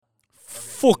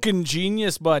fucking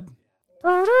genius, bud.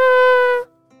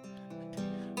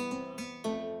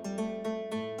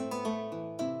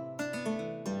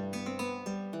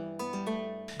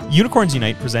 Unicorns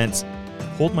Unite presents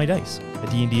Hold My Dice, a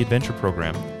D&D adventure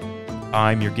program.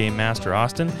 I'm your game master,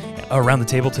 Austin. Around the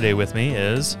table today with me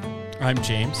is... I'm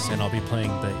James, and I'll be playing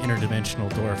the interdimensional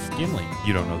dwarf Gimli.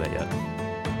 You don't know that yet.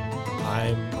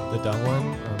 I'm the dumb one.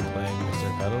 I'm playing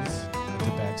Mr. Cuddles, the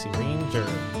Tabaxi Ranger.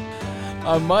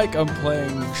 I'm Mike. I'm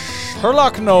playing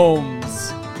Sherlock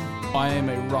Gnomes. I am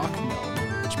a rock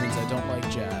gnome, which means I don't like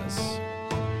jazz.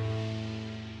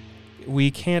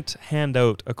 We can't hand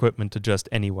out equipment to just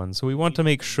anyone, so we want to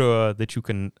make sure that you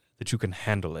can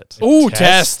handle it. Ooh,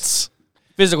 tests.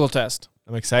 Physical test.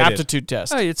 I'm excited. Aptitude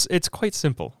test. It's quite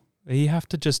simple. You have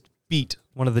to just beat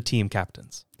one of the team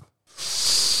captains.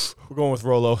 We're going with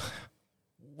Rolo.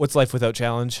 What's life without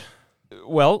challenge?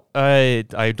 Well,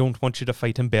 I don't want you to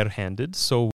fight him barehanded,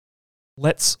 so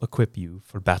let's equip you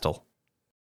for battle.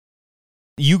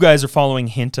 You guys are following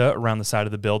Hinta around the side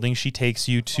of the building. She takes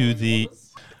you to the...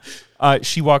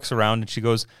 she walks around and she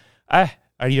goes, are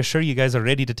you sure you guys are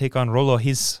ready to take on Rolo?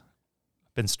 He's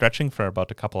been stretching for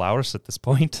about a couple hours at this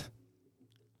point.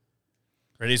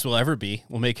 Ready as we'll ever be.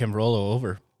 We'll make him Rolo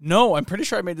over. No, I'm pretty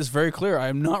sure I made this very clear. I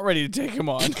am not ready to take him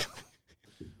on.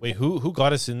 Wait, who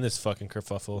got us in this fucking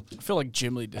kerfuffle? I feel like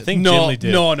Gimli did. I think Gimli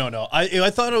did. No. I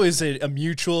thought it was a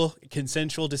mutual,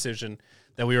 consensual decision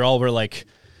that we were like,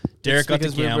 Derek got to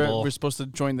gamble. We're supposed to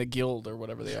join the guild or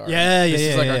whatever they are. This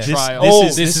is like our trial.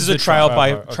 This is a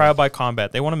trial by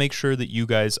combat. They want to make sure that you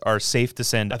guys are safe to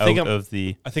send out of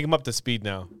the... I think I'm up to speed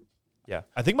now. Yeah.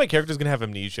 I think my character's going to have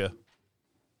amnesia.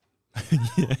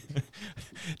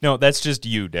 No, that's just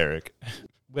you, Derek.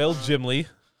 Well, Gimli,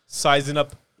 sizing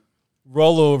up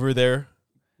Rolo over there.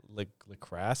 Like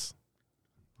Lacrasse.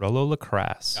 Rolo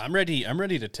Lacrasse. I'm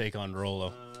ready to take on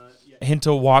Rolo.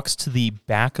 Hinta walks to the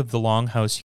back of the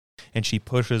longhouse and she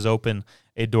pushes open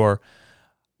a door.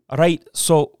 All right,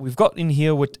 so we've got in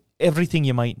here with everything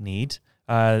you might need.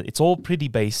 It's all pretty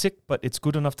basic, but it's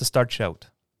good enough to start you out.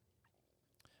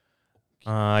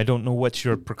 I don't know what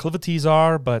your proclivities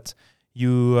are, but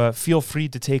you feel free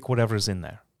to take whatever's in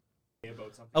there.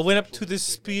 I went up to this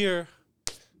spear,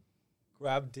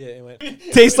 grabbed it, and went,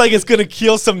 tastes like it's going to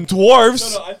kill some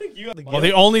dwarves. I think you have the Well,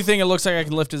 the only thing it looks like I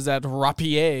can lift is that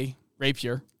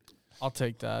rapier. I'll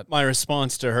take that. My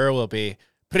response to her will be,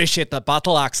 appreciate the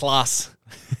battle axe, lass.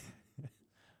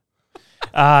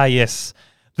 Ah, yes.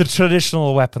 The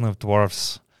traditional weapon of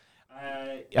dwarves.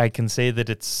 I can say that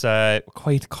it's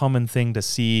quite a common thing to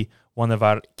see one of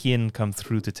our kin come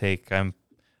through to take. I'm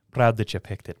proud that you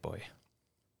picked it, boy.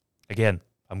 Again,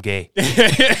 I'm gay.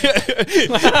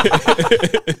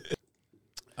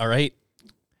 All right.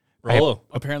 Rolo.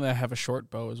 Apparently, I have a short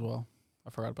bow as well. I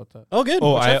forgot about that. Oh, good.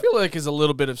 Oh, Which I feel like is a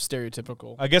little bit of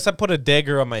stereotypical. I guess I put a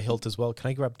dagger on my hilt as well. Can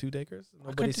I grab 2 daggers?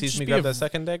 Nobody it sees just me be grab a that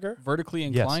second dagger? Vertically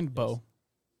inclined bow.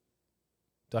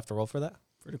 Do I have to roll for that?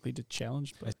 Vertically to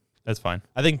challenge, but That's fine.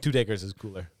 I think 2 daggers is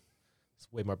cooler. It's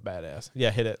way more badass. Yeah,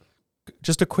 hit it.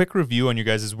 Just a quick review on you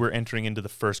guys as we're entering into the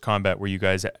first combat where you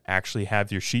guys actually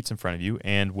have your sheets in front of you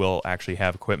and will actually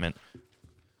have equipment.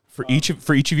 For each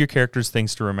of your characters,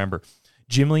 things to remember.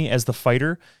 Gimli, as the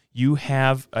fighter, you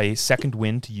have a second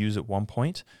wind to use at one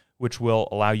point, which will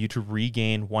allow you to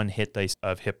regain 1 hit dice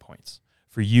of hit points.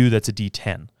 For you, that's a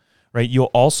D10, right? You'll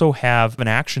also have an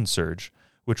action surge,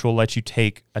 which will let you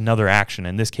take another action.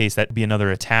 In this case, that would be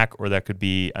another attack, or that could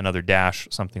be another dash,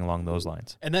 something along those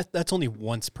lines. And that's only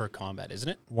once per combat, isn't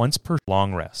it? Once per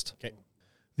long rest. Okay.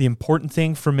 The important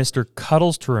thing for Mr.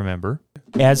 Cuddles to remember,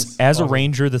 as a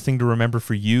ranger, the thing to remember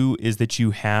for you is that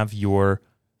you have your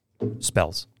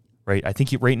spells, right? I think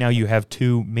right now you have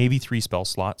 2, maybe 3 spell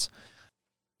slots.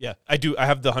 Yeah, I do. I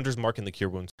have the Hunter's Mark and the Cure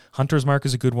Wounds. Hunter's Mark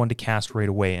is a good one to cast right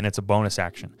away, and it's a bonus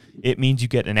action. It means you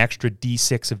get an extra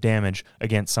D6 of damage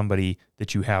against somebody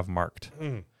that you have marked.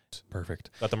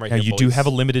 Perfect. Got them right Now, here, you do boys. have a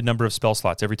limited number of spell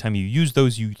slots. Every time you use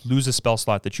those, you lose a spell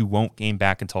slot that you won't gain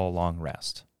back until a long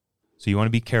rest. So you want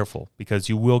to be careful, because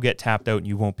you will get tapped out and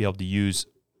you won't be able to use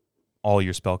all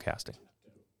your spell casting.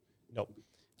 Nope.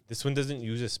 This one doesn't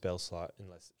use a spell slot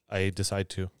unless I decide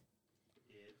to.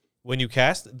 When you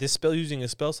cast this spell using a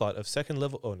spell slot of second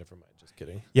level... Oh, never mind. Just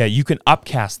kidding. Yeah, you can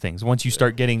upcast things. Once you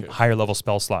start getting higher level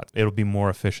spell slots, it'll be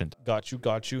more efficient. Got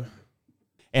you.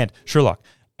 And Sherlock,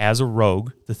 as a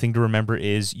rogue, the thing to remember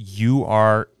is you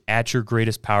are at your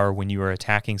greatest power when you are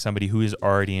attacking somebody who is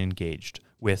already engaged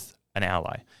with an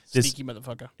ally. sneaky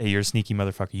motherfucker. Hey, you're a sneaky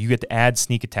motherfucker. You get to add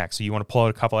sneak attack, so you want to pull out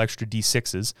a couple extra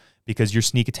D6s because your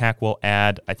sneak attack will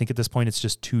add, I think at this point it's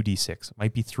just 2 D6. It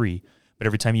might be 3, but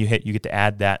every time you hit, you get to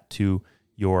add that to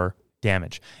your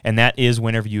damage. And that is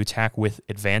whenever you attack with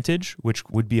advantage, which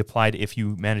would be applied if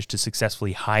you manage to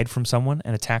successfully hide from someone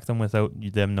and attack them without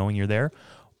them knowing you're there,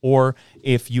 or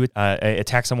if you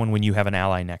attack someone when you have an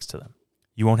ally next to them.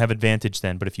 You won't have advantage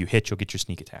then, but if you hit, you'll get your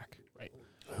sneak attack. Right.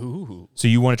 Ooh. So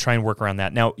you want to try and work around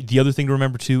that. Now, the other thing to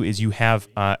remember too is you have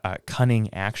a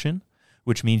cunning action,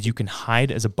 which means you can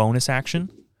hide as a bonus action,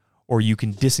 or you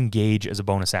can disengage as a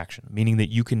bonus action, meaning that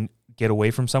you can get away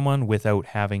from someone without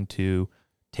having to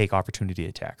take opportunity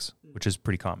attacks, which is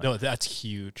pretty common. No, that's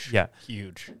huge. Yeah.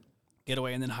 Huge. Get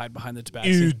away and then hide behind the tabaxi.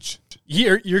 Huge.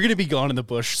 You're going to be gone in the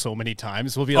bush so many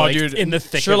times. We'll be Dude, in the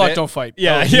thick Sherlock of it. don't fight.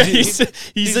 Yeah, Oh, yeah. He's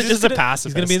just a pacifist.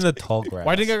 He's gonna be in the tall grass.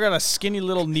 Why do you think I got a skinny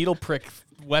little needle prick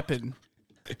weapon?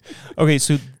 Okay,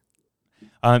 so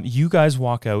you guys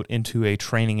walk out into a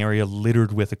training area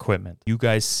littered with equipment. You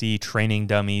guys see training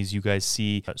dummies, you guys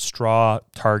see straw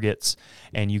targets,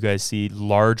 and you guys see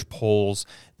large poles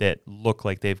that look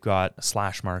like they've got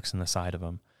slash marks in the side of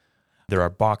them. There are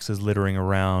boxes littering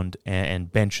around and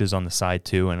benches on the side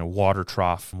too, and a water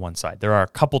trough on one side. There are a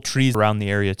couple trees around the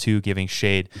area too, giving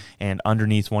shade, and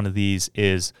underneath one of these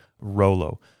is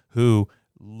Rolo, who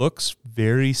looks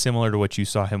very similar to what you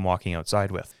saw him walking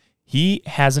outside with. He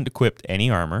hasn't equipped any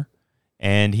armor,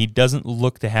 and he doesn't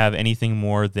look to have anything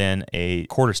more than a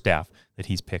quarterstaff that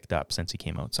he's picked up since he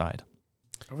came outside.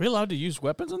 Are we allowed to use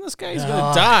weapons on this guy? He's No.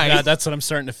 gonna die. Yeah, that's what I'm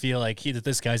starting to feel like. Either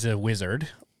this guy's a wizard,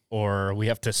 or we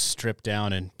have to strip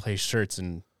down and play shirts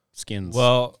and skins.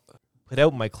 Well, put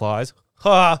out my claws,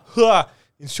 ha ha,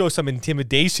 and show some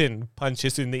intimidation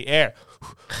punches in the air.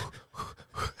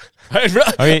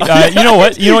 Okay, you know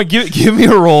what? Give me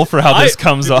a roll for how this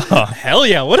comes off. Hell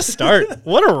yeah! What a start!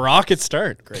 What a rocket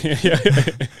start! Great.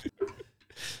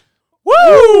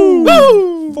 Woo!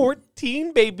 Woo!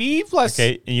 14, baby. Plus.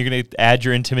 Okay, and you're going to add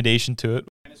your intimidation to it.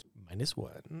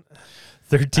 -1.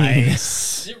 13.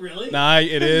 Nice. Is it really? Nah,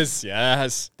 it is.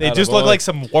 Yes. They just look like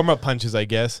some warm-up punches, I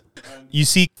guess. You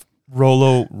see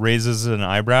Rolo raises an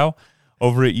eyebrow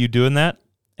over at you doing that,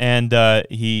 and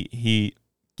he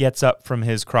gets up from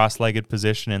his cross-legged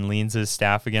position and leans his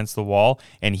staff against the wall,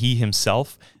 and he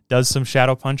himself does some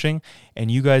shadow punching,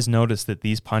 and you guys notice that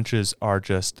these punches are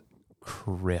just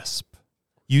crisp.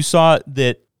 You saw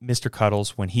that Mr.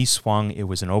 Cuddles, when he swung, it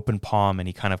was an open palm, and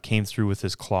he kind of came through with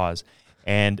his claws.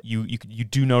 And you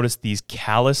do notice these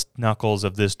calloused knuckles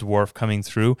of this dwarf coming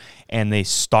through, and they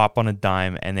stop on a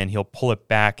dime, and then he'll pull it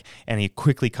back, and he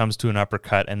quickly comes to an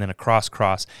uppercut, and then a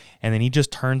cross, and then he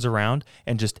just turns around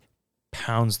and just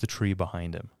pounds the tree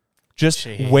behind him. Just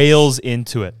wails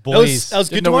into it. Boys, that was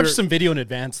good Didn't to know watch we were- some video in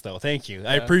advance, though. Thank you.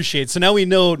 I appreciate it. So now we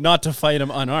know not to fight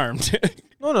him unarmed.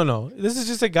 No. This is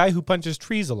just a guy who punches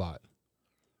trees a lot.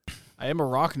 I am a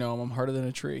rock gnome. I'm harder than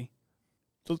a tree.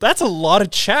 That's a lot of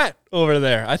chat over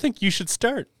there. I think you should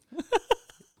start.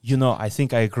 I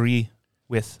think I agree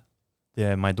with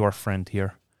my dwarf friend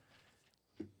here.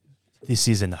 This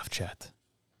is enough chat.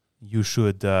 You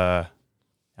should, how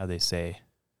they say,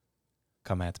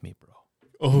 come at me, bro.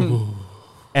 Oh.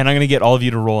 And I'm going to get all of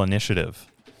you to roll initiative.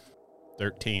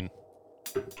 13.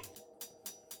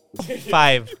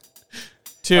 5.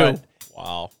 2.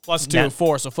 Wow. Plus 2.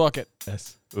 4, so fuck it.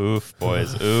 Yes. Oof,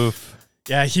 boys, oof.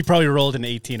 Yeah, he probably rolled an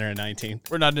 18 or a 19.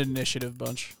 We're not an initiative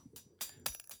bunch.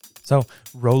 So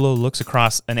Rolo looks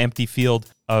across an empty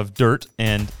field of dirt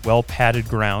and well-padded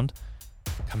ground.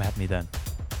 Come at me then.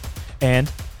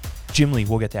 And Jimly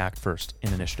will get to act first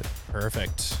in initiative.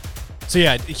 Perfect. So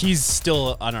yeah, he's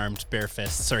still unarmed, bare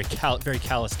fist. Sorry, very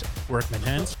calloused workman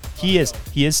hands. He is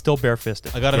still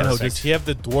bare-fisted. I gotta Yes. know, does he have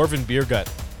the dwarven beer gut?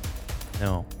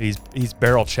 No, he's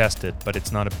barrel-chested, but it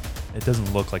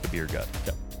doesn't look like a beer gut.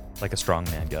 Like a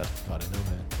strongman gut. Gotta know,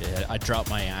 man. Yeah, I drop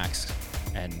my axe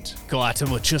and go at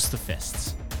him with just the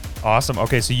fists. Awesome.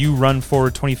 Okay, so you run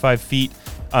forward 25 feet.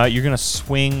 You're going to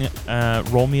swing.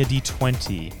 Roll me a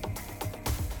d20.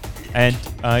 And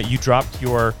you dropped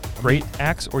your great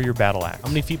axe or your battle axe? How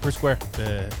many feet per square?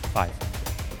 The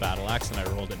 5. battle axe, and I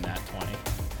rolled a nat 20.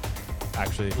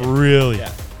 Actually. Really?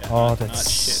 Yeah. Oh, not that's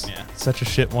shit, yeah. such a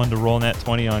shit one to roll nat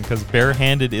 20 on, because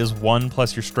barehanded is 1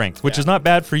 plus your strength, which Yeah. is not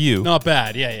bad for you. Not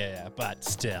bad, yeah, but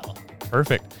still.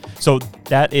 Perfect. So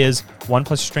that is 1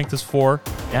 plus your strength is 4.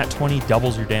 Nat 20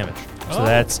 doubles your damage. So Oh.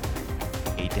 that's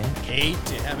 8 damage. 8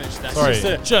 damage. That's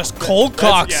Sorry. Just cold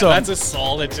cock some. That's a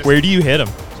solid. Just, Where do you hit him?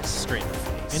 just straight in the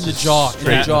face. in the jaw.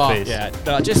 Straight in the jaw. face. Yeah,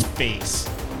 no, just face.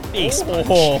 Face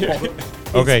Oh.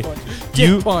 Okay,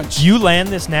 Dick punch. you land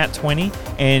this nat 20,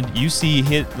 and you see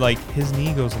his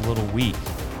knee goes a little weak.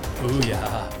 Ooh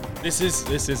yeah. This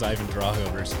is Ivan Drago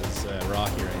versus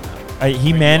Rocky right now.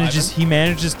 He Wait,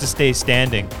 manages to stay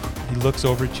standing. He looks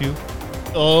over at you,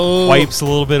 Oh. wipes a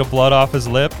little bit of blood off his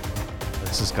lip,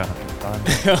 This is gonna be fun.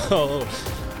 Oh,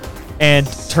 And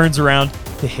turns around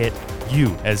to hit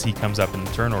you as he comes up in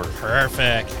the turn order.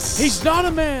 perfect. He's not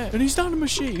a man, and he's not a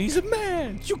machine. He's a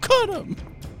man. You cut him.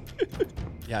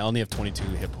 Yeah, I only have 22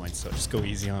 hit points, so just go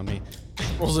easy on me.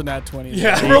 Rolls a nat 20.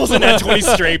 Yeah, rolls in at 20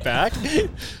 straight back.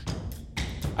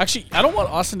 Actually, I don't want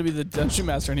Austin to be the dungeon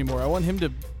master anymore. I want him to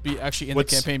be actually in the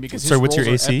campaign because his sorry, what's rolls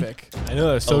your are AC? epic, I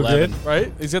know that's so 11. good.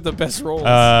 right? He's got the best rolls.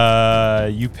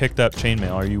 You picked up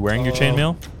chainmail. Are you wearing your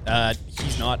chainmail?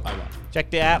 He's not. I won't. Check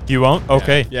the app. You won't?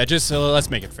 Okay. Yeah, just let's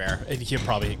make it fair. And he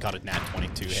probably got a nat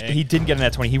 22. Hey? He didn't get a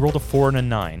nat 20. He rolled a 4 and a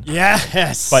 9.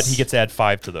 Yes. But he gets to add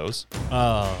 5 to those.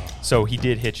 Oh, So he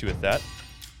did hit you with that.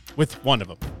 with one of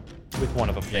them. With one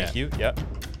of them. Yeah. Thank you. Yep.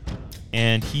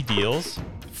 And he deals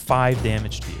 5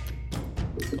 damage to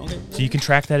you. Okay. So you can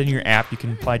track that in your app. You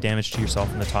can apply damage to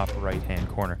yourself in the top right-hand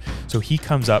corner. So he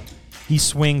comes up. He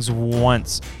swings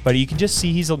once, but you can just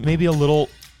see he's maybe a little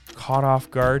caught off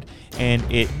guard, and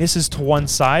it misses to one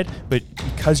side, but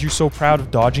because you're so proud of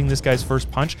dodging this guy's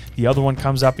first punch, the other one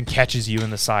comes up and catches you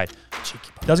in the side.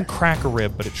 Doesn't crack a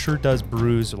rib, but it sure does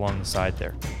bruise along the side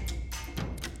there.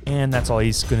 And that's all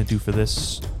he's going to do for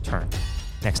this turn.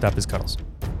 Next up is Cuddles.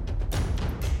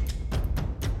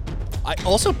 I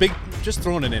also just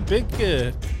throwing it in. Big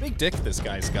dick this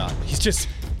guy's got. He's just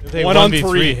They 1 on 1v3,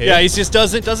 3. hey? Yeah, he just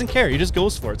doesn't care. He just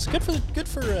goes for it. It's good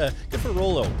for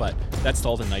Rolo, but that's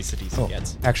all the niceties he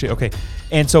gets. Actually, okay.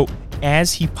 And so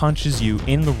as he punches you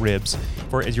in the ribs,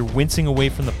 as you're wincing away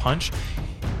from the punch,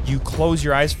 you close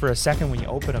your eyes for a second. When you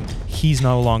open them, he's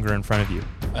no longer in front of you.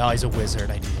 Oh, he's a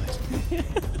wizard. I knew it.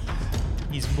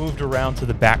 He's moved around to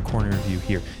the back corner of you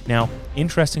here. Now,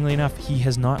 interestingly enough, he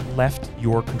has not left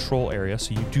your control area,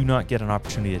 so you do not get an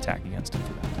opportunity to attack against him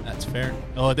for that. That's fair.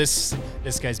 Oh, this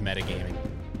guy's metagaming.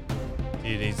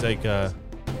 Dude, he's like a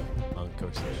monk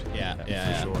or something.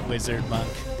 Yeah. For sure. Wizard, monk,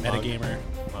 metagamer.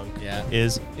 Monk. Yeah.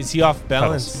 Is he off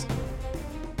balance?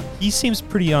 he seems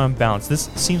pretty on balance. This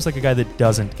seems like a guy that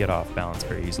doesn't get off balance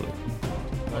very easily.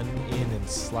 Run in and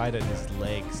slide at his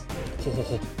legs.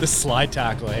 Oh, the slide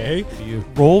tackle, hey? You.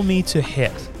 Roll me to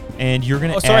hit, and you're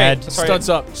gonna sorry. add. Sorry. Studs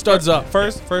up. Studs up.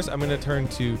 First, I'm gonna turn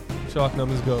to Sherlock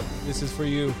Gnomes and go, "This is for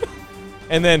you,"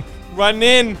 and then run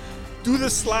in, do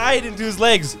the slide into his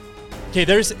legs. Okay,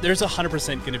 there's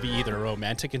 100% going to be either a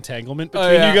romantic entanglement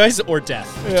between yeah. you guys or death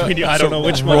between you. I don't know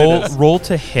which one roll, it is. Roll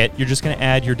to hit. You're just gonna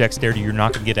add your dexterity. You're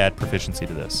not gonna get add proficiency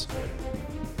to this.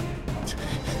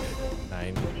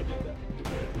 9.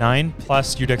 9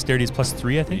 plus your dexterity is plus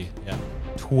 3, I think. Yeah.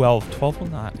 12. 12 will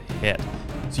not hit.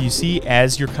 So you see,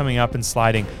 as you're coming up and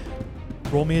sliding,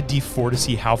 roll me a d4 to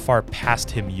see how far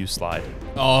past him you slide.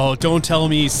 Oh, don't tell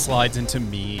me he slides into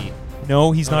me.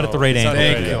 No, he's not at the right he's not angle.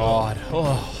 at Thank the God.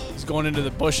 Oh. He's going into the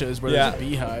bushes where Yeah. there's a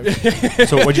beehive.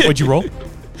 So what'd you roll?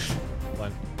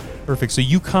 1. Perfect. So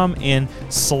you come in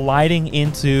sliding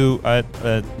into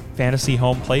a fantasy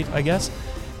home plate, I guess,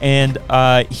 and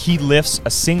he lifts a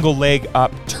single leg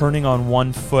up, turning on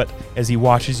one foot as he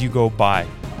watches you go by.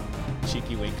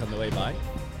 Cheeky wink on the way by.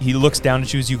 He looks down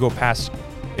at you as you go past.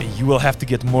 You will have to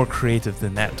get more creative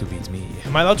than that to beat me.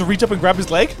 Am I allowed to reach up and grab his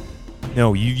leg?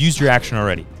 No, you used your action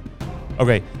already.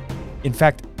 Okay. In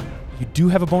fact, you do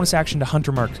have a bonus action to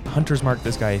Hunter's Mark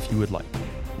this guy if you would like.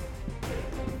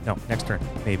 No, next turn,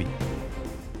 maybe.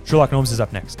 Sherlock Gnomes is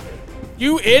up next.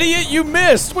 You idiot! You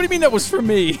missed. What do you mean that was for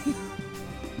me?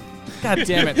 God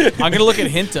damn it! I'm gonna look at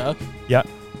Hinta. Yeah.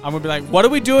 I'm gonna be like, "What are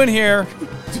we doing here?"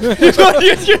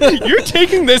 You're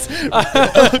taking this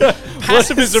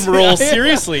pacifism role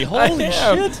seriously. Holy I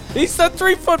am. shit. He's the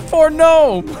 3'4"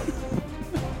 gnome.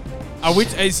 Are we?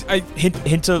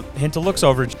 Hinta looks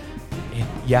over.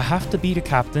 You have to be the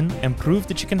captain and prove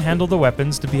that you can handle the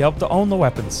weapons to be able to own the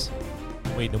weapons.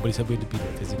 Wait, nobody said we had to beat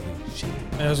him physically. Shit.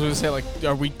 I was gonna say, like,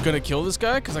 are we gonna kill this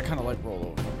guy? Because I kind of like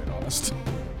Rolo, if I'm being honest.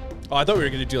 Oh, I thought we were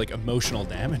going to do like emotional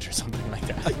damage or something like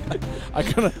that.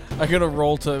 I'm gonna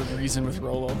roll to reason with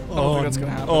Rolo. I don't think that's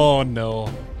gonna happen. Oh, no.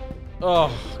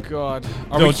 Oh God.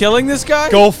 Are we killing this guy?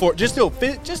 Go for it. Just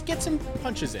get some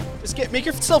punches in. Make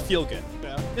yourself feel good.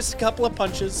 Yeah. Just a couple of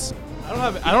punches. I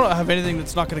don't have anything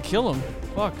that's not gonna kill him.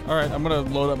 Fuck. All right, I'm gonna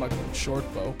load up my short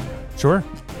bow. Sure.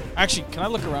 Actually, can I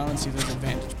look around and see if there's a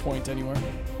vantage point anywhere?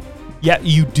 Yeah,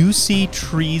 you do see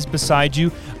trees beside you.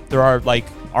 There are like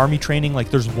army training, like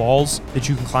there's walls that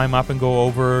you can climb up and go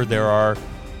over.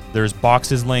 There's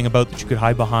boxes laying about that you could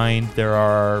hide behind. There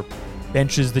are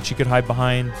benches that you could hide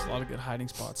behind. There's a lot of good hiding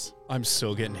spots. I'm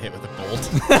still getting hit with a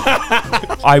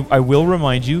bolt. I will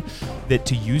remind you that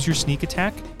to use your sneak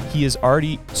attack, he is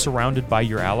already surrounded by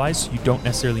your allies. So you don't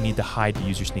necessarily need to hide to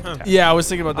use your sneak attack. Yeah, I was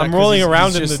thinking about that. I'm 'cause rolling he's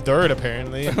around in just- the dirt,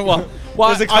 apparently. well,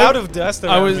 There's a cloud of dust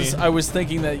around me. I was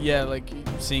thinking that, yeah, like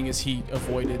seeing as he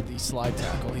avoided the slide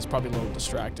tackle. He's probably a little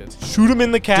distracted. Shoot him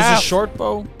in the calf. Does a short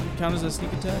bow count as a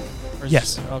sneak attack? Or is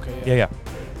Yes. it- Okay. Yeah.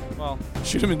 Well,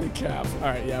 shoot him in the calf. All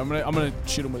right. Yeah, I'm gonna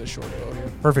shoot him with a short bow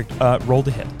here. Perfect. Roll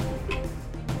to hit.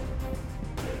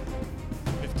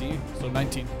 15. So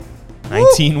 19.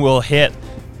 19 will hit.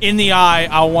 In the eye.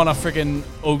 I want to freaking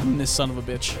Odin this son of a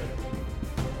bitch.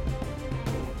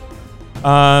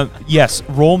 Yes.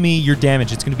 Roll me your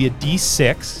damage. It's going to be a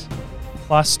D6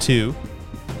 plus 2.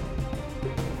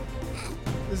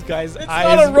 This guy's It's eyes.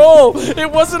 not a roll.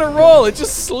 It wasn't a roll. It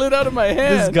just slid out of my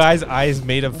hand. This guy's eyes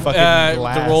made of fucking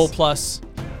glass. The roll plus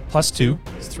Plus 2.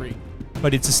 is 3.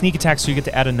 But it's a sneak attack, so you get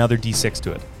to add another D6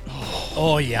 to it.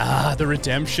 Oh yeah, the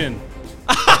redemption.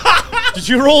 Did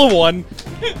you roll a 1?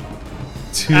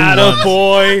 2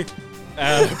 Attaboy.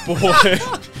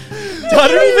 Attaboy. I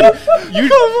don't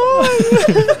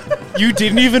even. You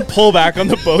didn't even pull back on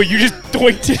the bow. You just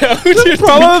doinked it out. The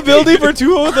probability for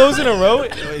 2 of those in a row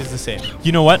is the same.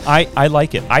 You know what? I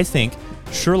like it. I think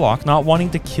Sherlock, not wanting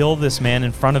to kill this man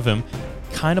in front of him,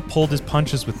 kind of pulled his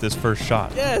punches with this first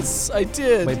shot. Yes, I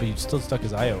did. Wait, but you still stuck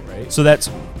his eye out, right? So that's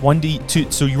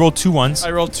 1d2. So you rolled 2 ones.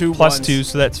 I rolled 2 plus ones. 2,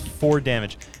 so that's 4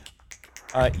 damage.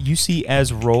 You see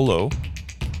as Rolo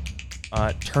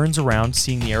turns around,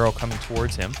 seeing the arrow coming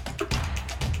towards him,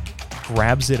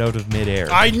 grabs it out of midair.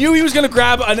 I knew he was going to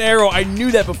grab an arrow. I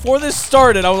knew that before this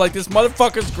started. I was like, this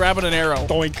motherfucker's grabbing an arrow.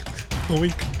 Doink.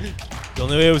 Doink. The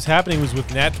only way it was happening was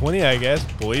with Nat 20, I guess,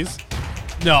 boys.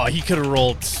 No, he could have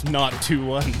rolled not 2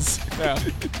 ones. Yeah.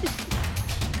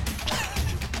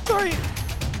 Sorry.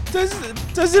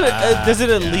 Does it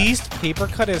at least paper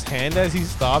cut his hand as he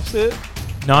stops it?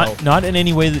 Not in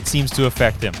any way that seems to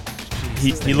affect him.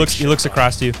 He looks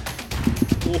across to you.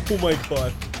 Oh my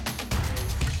god.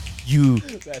 You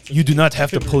do not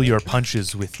have to pull your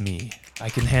punches with me. I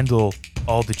can handle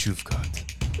all that you've got.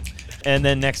 And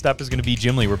then next up is going to be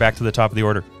Jimly. We're back to the top of the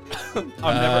order.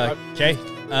 Okay.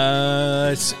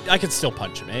 I could still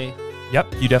punch him, eh?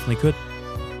 Yep, you definitely could.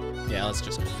 Yeah, let's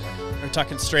just go for it. We're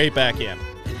tucking straight back in.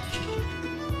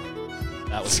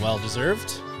 That was well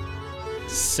deserved.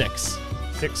 6.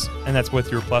 6, and that's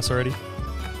with your plus already.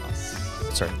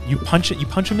 Sorry, you punch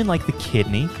him in like the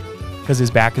kidney, because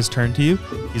his back is turned to you.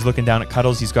 He's looking down at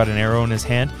Cuddles. He's got an arrow in his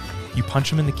hand. You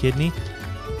punch him in the kidney,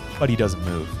 but he doesn't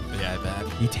move. Yeah, I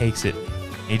bet. He takes it.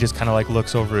 And he just kind of like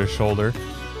looks over his shoulder.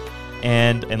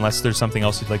 And unless there's something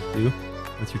else you'd like to do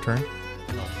with your turn,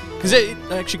 Because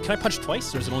actually, can I punch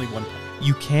twice, or is it only 1 punch?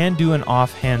 you can do an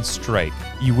offhand strike.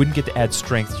 You wouldn't get to add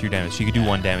strength to your damage. So you could do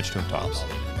 1 damage to him tops.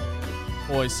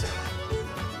 Boys,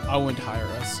 I wouldn't hire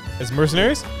us. As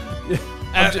mercenaries?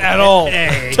 At all.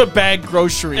 To bag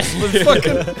groceries. Let's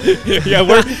fucking Yeah,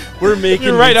 we're making.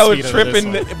 You're right, I was mincemeat out of this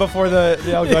tripping one. Before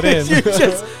they all got in.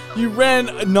 you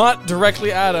ran not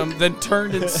directly at him, then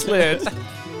turned and slid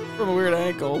from a weird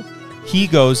angle. He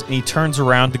goes and he turns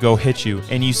around to go hit you.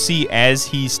 And you see as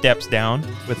he steps down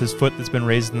with his foot that's been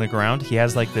raised in the ground, he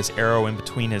has like this arrow in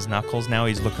between his knuckles now.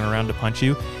 He's looking around to punch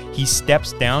you. He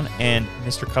steps down and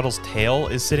Mr. Cuddle's tail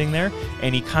is sitting there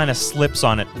and he kind of slips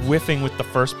on it, whiffing with the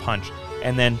first punch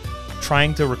and then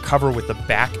trying to recover with the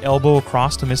back elbow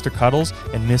across to Mr. Cuddles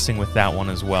and missing with that one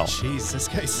as well. Jeez, this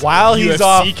guy's While he's UFC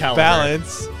off caliber.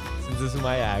 balance, since this is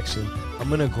my action, I'm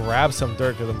going to grab some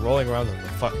dirt because I'm rolling around on the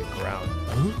fucking ground.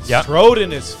 Yeah. Throw it in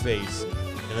his face,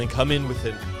 and then come in with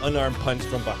an unarmed punch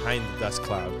from behind the dust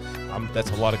cloud.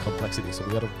 That's a lot of complexity, so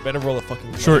we better roll a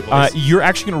fucking Sure. 20, boys. You're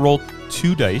actually going to roll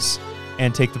 2 dice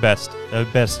and take the best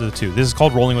of the 2. This is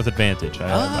called rolling with advantage.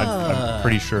 I'm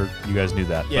pretty sure you guys knew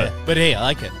that. Yeah, but hey, I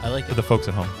like it. I like For it. the folks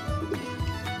at home.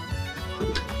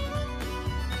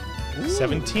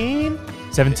 17?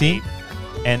 17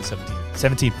 and 17.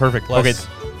 17. Perfect. Plus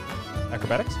Okay,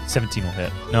 acrobatics? 17 will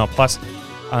hit. No, plus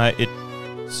it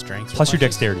Strength. plus for your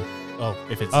punches? dexterity. Oh,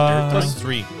 if it's Uh, dirt Plus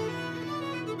throwing?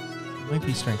 3. Might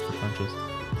be strength for punches.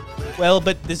 Well,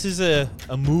 but this is a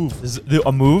move.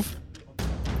 A move?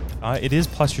 It is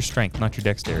plus your strength, not your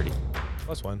dexterity.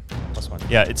 Plus 1. Plus 1.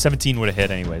 Yeah, it's 17 would have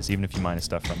hit anyways, even if you minus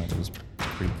stuff from it. It was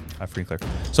pretty clear.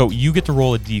 So you get to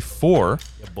roll a d4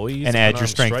 Yeah, boys, and add your unarmed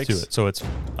strength strikes. to it. So it's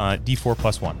d4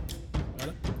 plus 1.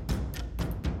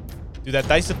 Dude, that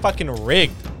dice is fucking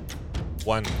rigged.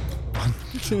 1.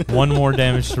 1 more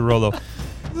damage to Rolo.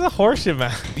 This is a horseshit,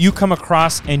 man. You come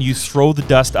across and you throw the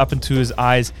dust up into his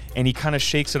eyes and he kind of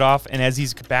shakes it off, and as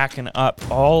he's backing up,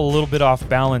 all a little bit off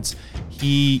balance,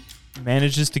 he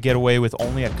manages to get away with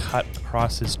only a cut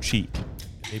across his cheek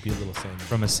Maybe a little sand.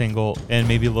 from a single, and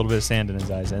maybe a little bit of sand in his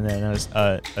eyes, and then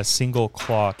a single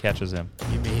claw catches him.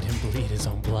 You made him bleed his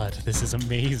own blood. This is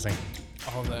amazing.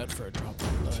 All that for a drop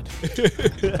of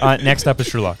blood. Next up is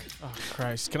Sherlock. Oh,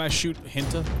 Christ. Can I shoot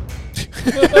Hinta?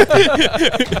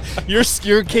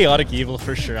 You're chaotic evil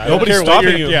for sure. I don't Nobody's care what stopping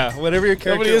your- you. Yeah, whatever your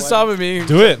character. Nobody is wants. stopping me.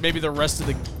 Do it. Maybe the rest of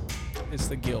the... It's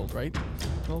the guild, right?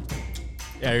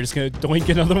 Yeah, you're just gonna doink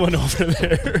another one over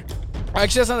there.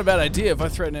 Actually, that's not a bad idea. If I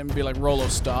threaten him and be like, Rolo,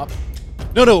 stop.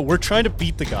 No, we're trying to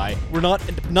beat the guy. We're not.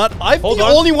 I'm Hold the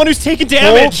on. only one who's taking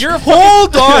damage.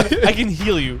 Hold on. I can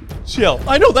heal you. Chill.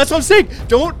 I know. That's what I'm saying.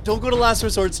 Don't go to last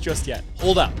resorts just yet.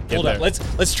 Hold up. Hold there. up.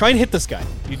 Let's try and hit this guy.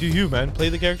 You do you, man. Play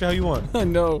the character how you want. I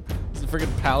know. There's a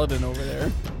freaking paladin over there.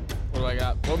 What do I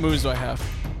got? What moves do I have?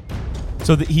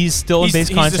 So he's still in base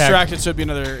He's contact. distracted, so it'd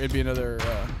be another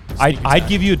I'd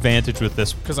give you advantage with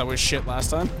this. because I was shit last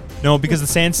time. No, because the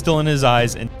sand's still in his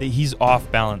eyes and he's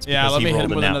off balance. Yeah, because let he me hit rolled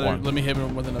him a with nat another. one. Let me hit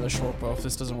him with another short bow. If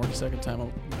this doesn't work a second time,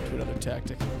 I'll do another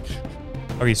tactic.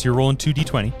 Okay, so you're rolling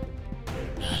 2d20.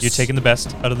 You're taking the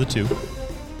best out of the two.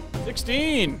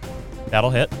 16.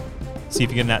 That'll hit. See if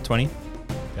you get a nat 20.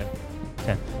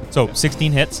 10. So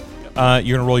 16 hits.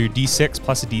 You're gonna roll your d6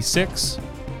 plus a d6,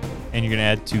 and you're gonna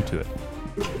add 2 to it.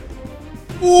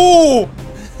 Ooh.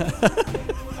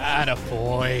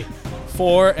 Attaboy.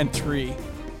 4 and 3.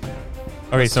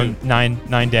 Okay, so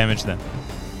 9 damage then.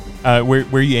 Where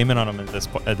are you aiming on him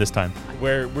at this time?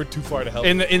 We're too far to help.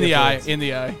 In the eye. Influence. In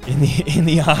the eye. In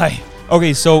the eye.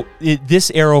 Okay, so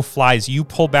this arrow flies. You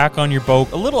pull back on your bow,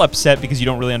 a little upset because you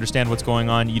don't really understand what's going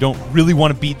on. You don't really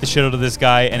want to beat the shit out of this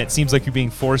guy, and it seems like you're being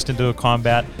forced into a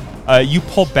combat. You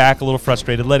pull back a little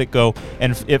frustrated, let it go,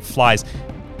 and it flies.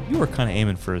 You were kind of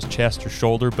aiming for his chest or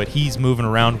shoulder, but he's moving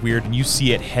around weird, and you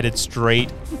see it headed straight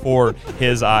for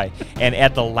his eye. And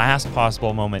at the last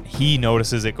possible moment, he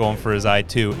notices it going for his eye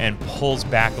too, and pulls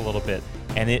back a little bit.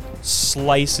 And it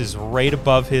slices right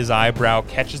above his eyebrow,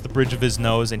 catches the bridge of his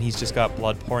nose, and he's just got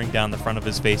blood pouring down the front of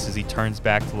his face as he turns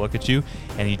back to look at you,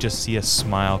 and you just see a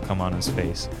smile come on his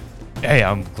face. Hey,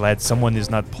 I'm glad someone is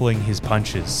not pulling his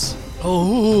punches.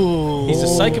 Oh. He's a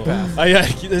psychopath.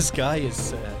 This guy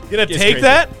is. Gonna is take crazy.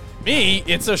 that? Me?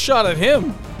 It's a shot at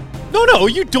him. No,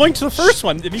 you doinked the first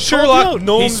one. If you Sherlock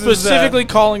Gnomes He's specifically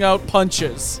calling out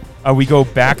punches. We go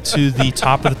back to the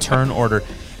top of the turn order.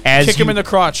 Kick him in the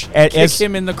crotch. Kick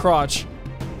him in the crotch.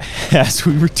 As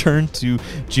we return to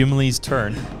Jim Lee's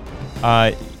turn,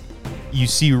 you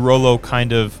see Rolo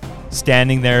kind of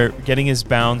standing there, getting his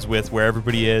bounds with where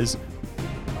everybody is,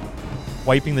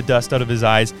 wiping the dust out of his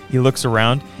eyes. He looks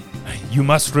around. You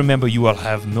must remember you will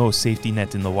have no safety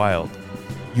net in the wild.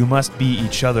 You must be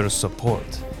each other's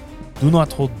support. Do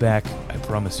not hold back, I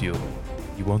promise you.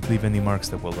 You won't leave any marks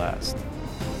that will last.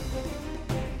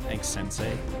 Thanks,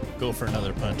 Sensei. Go for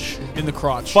another punch. In the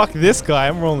crotch. Fuck this guy.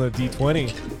 I'm rolling a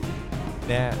d20.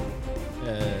 Nah.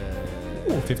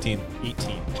 15.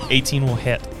 18. 18 will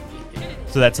hit.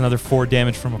 So that's another 4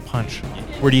 damage from a punch.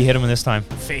 Where do you hit him this time?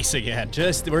 Face again.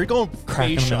 We're going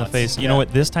Cracking face him in the shots. face. You know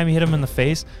what? This time you hit him in the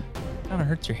face, kind of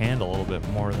hurts your hand a little bit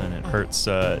more than it hurts.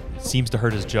 It seems to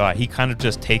hurt his jaw. He kind of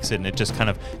just takes it and it just kind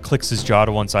of clicks his jaw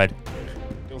to one side,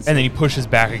 and then he pushes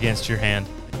back against your hand.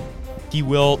 He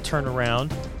will turn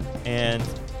around and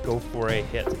go for a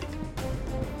hit.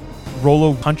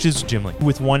 Rolo punches Jimly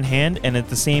with one hand and at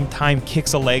the same time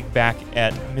kicks a leg back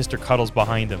at Mr. Cuddles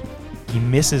behind him. He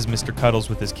misses Mr. Cuddles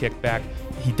with his kick back.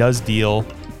 He does deal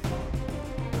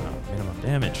minimum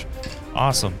damage.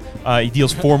 Awesome. He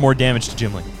deals 4 more damage to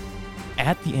Jimly.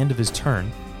 At the end of his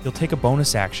turn, he'll take a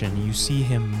bonus action. You see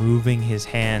him moving his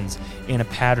hands in a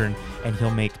pattern, and he'll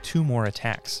make 2 more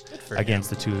attacks against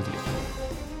the two of you.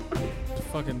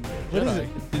 Fucking What is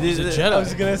Jedi. it? He's a Jedi. I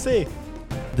was gonna say.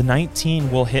 The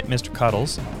 19 will hit Mr.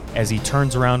 Cuddles as he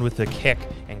turns around with a kick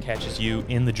and catches you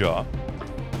in the jaw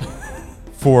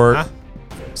for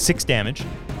 6 damage.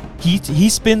 He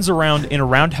spins around in a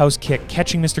roundhouse kick,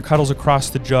 catching Mr. Cuddles across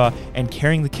the jaw and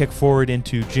carrying the kick forward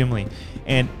into Jimly.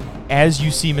 And as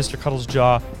you see Mr. Cuddles'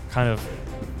 jaw kind of,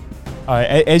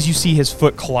 as you see his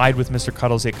foot collide with Mr.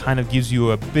 Cuddles, it kind of gives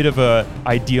you a bit of a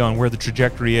idea on where the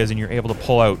trajectory is, and you're able to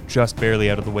pull out just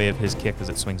barely out of the way of his kick as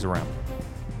it swings around.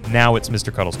 Now it's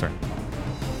Mr. Cuddles' turn.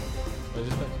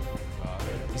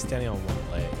 He's standing on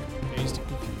one leg. He's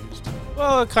confused.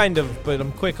 Well, kind of, but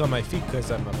I'm quick on my feet because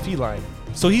I'm a feline.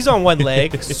 So he's on one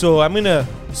leg, so I'm going to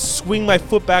swing my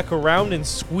foot back around and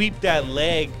sweep that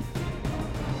leg.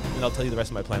 And I'll tell you the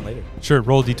rest of my plan later. Sure,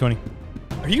 roll a d20.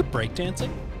 Are you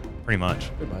breakdancing? Pretty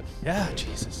much. Pretty much. Yeah,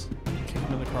 Jesus. Kick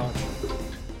him in the crotch.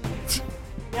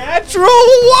 Natural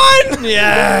 1!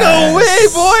 Yeah. No way,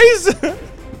 boys!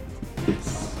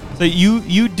 So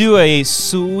you do a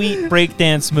sweet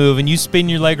breakdance move, and you spin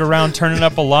your leg around, turning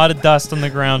up a lot of dust on the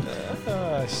ground.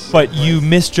 But you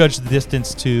misjudge the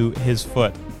distance to his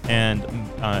foot and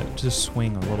just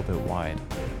swing a little bit wide.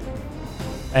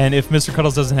 And if Mr.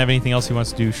 Cuddles doesn't have anything else he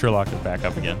wants to do, Sherlock is back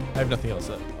up again. I have nothing else,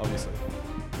 obviously.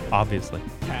 Obviously.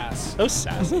 Pass. So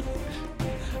sassy.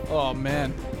 Oh,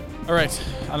 man. All right.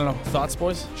 I don't know. Thoughts,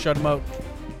 boys? Shut him out.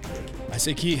 I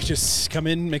say, Key, just come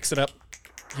in, mix it up.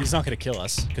 He's not going to kill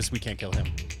us because we can't kill him.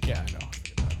 Yeah, I know.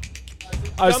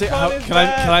 I was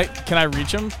thinking, can I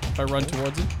reach him if I run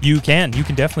towards him? You can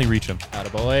definitely reach him.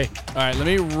 Attaboy. All right, let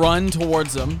me run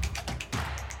towards him.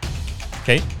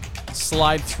 Okay.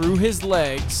 Slide through his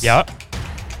legs. Yeah.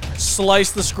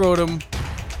 Slice the scrotum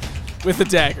with a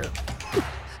dagger.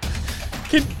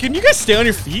 Can you guys stay on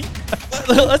your feet?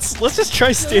 let's just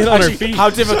try staying on our feet. How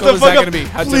difficult is that going to be?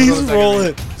 Please roll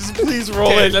it. Just please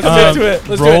roll it. Let's do it.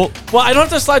 Let's roll. do it. Well, I don't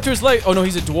have to slide through his leg. Oh no,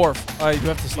 he's a dwarf. You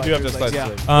have to slide through his legs.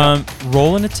 Yeah.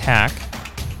 Roll an attack,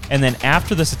 and then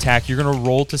after this attack, you're gonna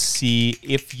roll to see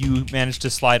if you manage to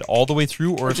slide all the way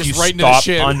through, or if just you right into the stop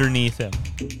shin. underneath him.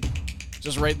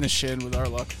 Just right in the shin with our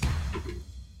luck.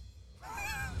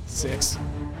 6.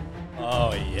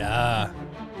 Oh, yeah.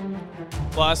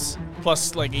 Plus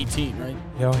like 18, right?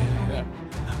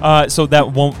 Yeah. So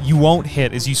that you won't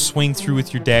hit as you swing through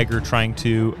with your dagger, trying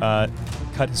to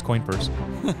cut his coin purse.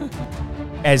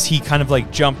 As he kind of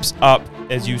like jumps up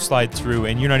as you slide through,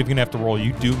 and you're not even gonna have to roll.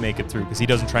 You do make it through because he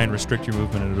doesn't try and restrict your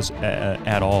movement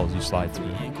at all as you slide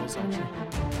through. Ankles, actually.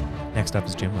 Next up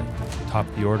is Jimly, top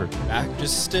of the order.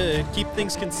 Just keep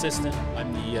things consistent.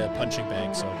 I'm the punching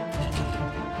bag, so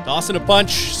tossing a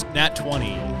punch, nat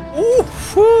 20. Ooh,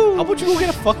 how about you go get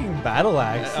a fucking battle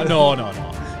axe? No.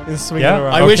 And swing Yeah? it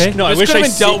around. I wish. No, I This wish could I have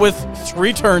been dealt with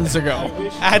 3 turns ago.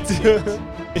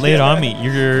 Lay it on me.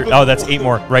 That's 8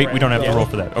 more, right? We don't have to roll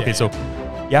for that. Okay, so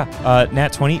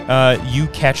nat 20. You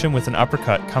catch him with an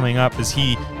uppercut coming up as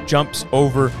he jumps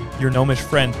over your gnomish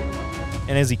friend.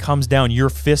 And as he comes down, your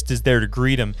fist is there to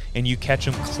greet him, and you catch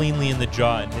him cleanly in the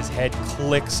jaw, and his head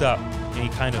clicks up, and he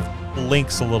kind of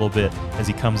blinks a little bit as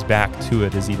he comes back to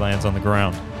it as he lands on the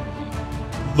ground.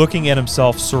 Looking at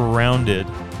himself surrounded,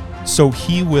 so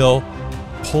he will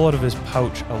pull out of his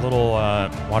pouch a little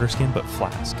water skin, but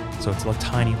flask. So it's a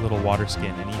tiny little water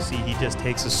skin, and you see he just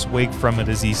takes a swig from it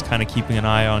as he's kind of keeping an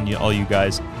eye on all you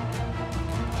guys.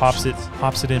 Pops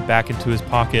it in back into his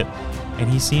pocket, and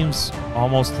he seems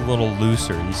almost a little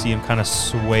looser. You see him kind of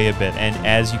sway a bit, and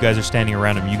as you guys are standing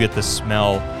around him, you get the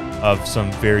smell of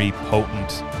some very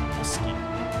potent whiskey.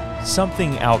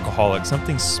 Something alcoholic,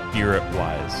 something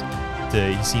spirit-wise.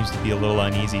 He seems to be a little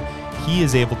uneasy. He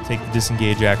is able to take the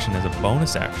disengage action as a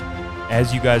bonus action.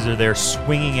 As you guys are there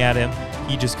swinging at him,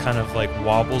 he just kind of like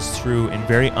wobbles through in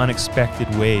very unexpected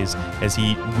ways as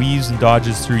he weaves and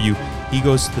dodges through you. He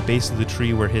goes to the base of the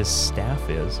tree where his staff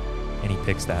is, and he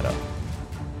picks that up.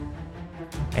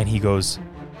 And he goes,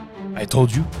 "I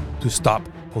told you to stop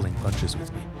pulling punches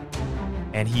with me."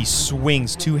 And he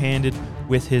swings two-handed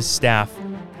with his staff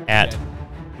at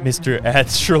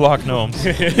Sherlock Gnomes.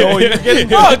 Get in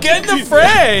the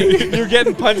fray! You're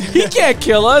getting punched. He can't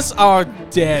kill us. Oh,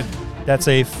 dead. That's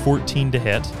a 14 to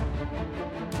hit.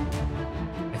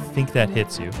 I think that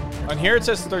hits you. On here it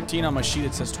says 13. On my sheet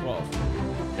it says 12.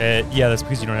 Yeah, that's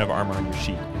because you don't have armor on your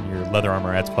sheet. And your leather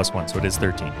armor adds +1, so it is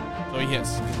 13. So he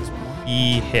hits.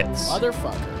 He hits.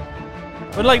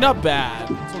 Motherfucker. But like not bad.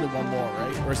 It's only one more,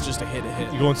 right? Or it's just a hit.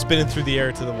 You're going spinning through the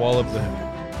air to the wall of the...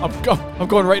 I'm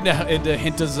going right now into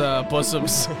Hinta's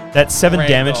bosoms. That's 7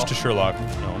 Randall. damage to Sherlock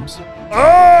Gnomes.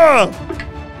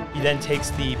 He then takes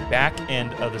the back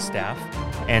end of the staff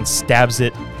and stabs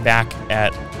it back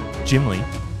at Jimly,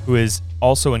 who is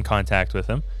also in contact with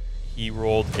him. He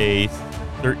rolled a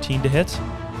 13 to hit.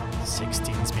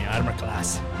 16's my armor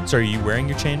class. So are you wearing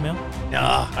your chainmail?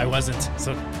 Nah, I wasn't.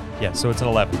 So Yeah, so it's an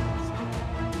 11.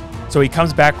 So he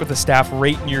comes back with the staff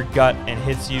right in your gut and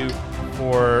hits you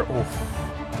for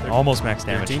almost max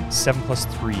damage. 13? 7 plus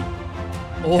 3.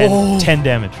 Oh. 10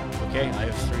 damage. Okay, I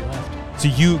have 3 left. So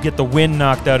you get the wind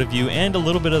knocked out of you and a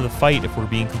little bit of the fight, if we're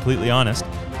being completely honest.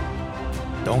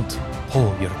 Don't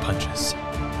pull your punches.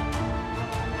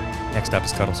 Next up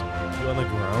is Cuddles. You on the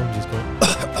ground just going...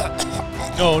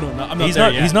 No, I'm not He's there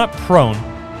not. yet. He's not prone.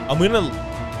 I'm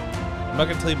not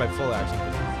gonna tell you my full action.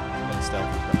 I'm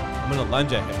stealth. I'm gonna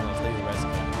lunge at him and I'll tell you the rest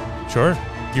of it. Sure.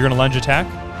 You're gonna lunge attack.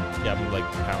 Yeah, I'm like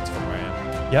pounds from where I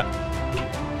am. Yeah.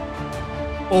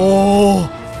 Oh,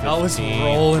 that was 15.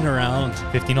 rolling around.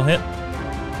 15 will hit.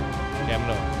 Okay, I'm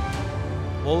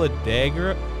gonna pull a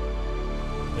dagger.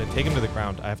 I'm gonna take him to the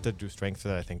ground. I have to do strength for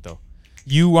that, I think, though.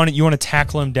 You want to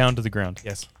tackle him down to the ground.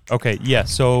 Yes. Okay. Yeah.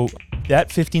 So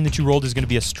that 15 that you rolled is going to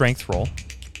be a strength roll,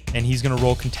 and he's going to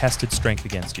roll contested strength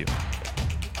against you.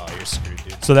 Oh, you're screwed,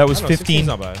 dude. So that was I don't know, 15. 16's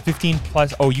not bad. 15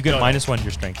 plus. Oh, you get No. -1 to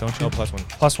your strength, don't you? No, +1.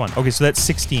 +1. Okay, so that's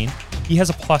 16. He has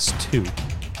a +2.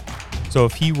 So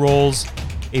if he rolls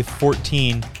a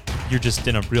 14, you're just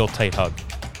in a real tight hug.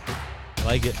 I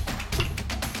like it.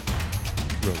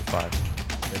 Roll a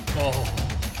 5.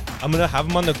 Oh. I'm gonna have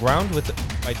him on the ground with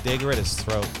my dagger at his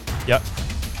throat. Yep.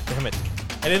 Damn it.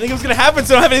 I didn't think it was gonna happen,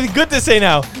 so I don't have anything good to say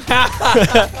now.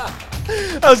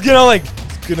 I was gonna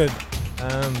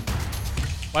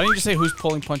Why didn't you say who's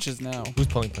pulling punches now? who's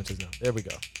pulling punches now? There we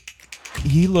go.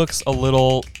 He looks a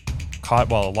lot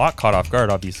caught off guard,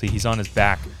 obviously. He's on his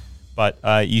back.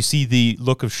 But you see the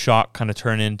look of shock kind of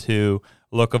turn into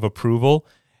a look of approval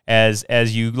as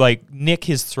you like nick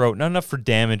his throat, not enough for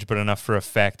damage, but enough for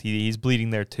effect. He's bleeding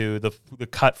there too. The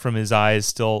cut from his eye is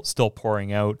still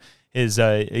pouring out.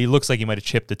 He looks like he might have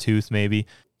chipped a tooth maybe.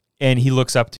 And he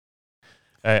looks up to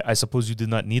I suppose you did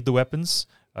not need the weapons.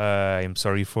 I am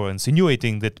sorry for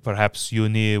insinuating that perhaps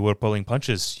you were pulling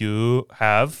punches. You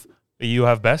have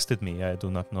bested me. I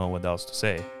do not know what else to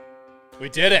say. We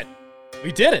did it.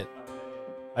 We did it.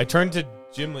 I turned to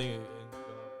Jimmy.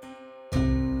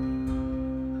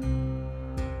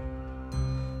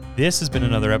 This has been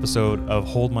another episode of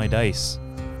Hold My Dice,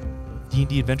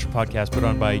 D&D adventure podcast put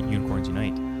on by Unicorns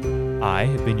Unite. I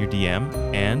have been your DM,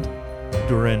 and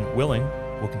Durin willing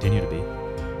will continue to be.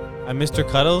 I'm Mr.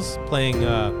 Cuddles, playing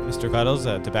Mr. Cuddles,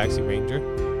 a Tabaxi Ranger.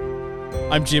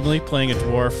 I'm Ghibli, playing a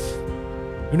dwarf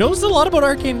who knows a lot about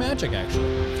arcane magic,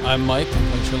 actually. I'm Mike. I'm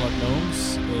playing Sherlock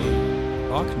Gnomes, a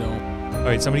rock gnome. All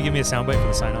right, somebody give me a soundbite for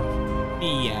the sign-off.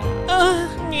 Yeah.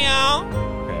 Meow.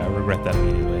 Okay, I regret that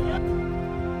immediately.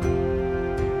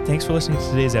 Thanks for listening to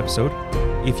today's episode.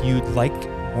 If you'd like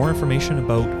more information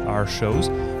about our shows,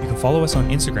 you can follow us on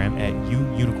Instagram at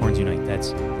Unicorns Unite.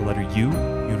 That's the letter U,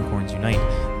 Unicorns Unite.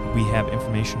 We have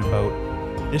information about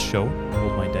this show,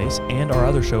 Hold My Dice, and our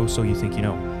other show, So You Think You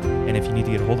Know. And if you need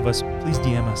to get a hold of us, please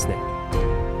DM us there.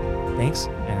 Thanks,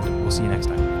 and we'll see you next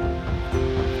time.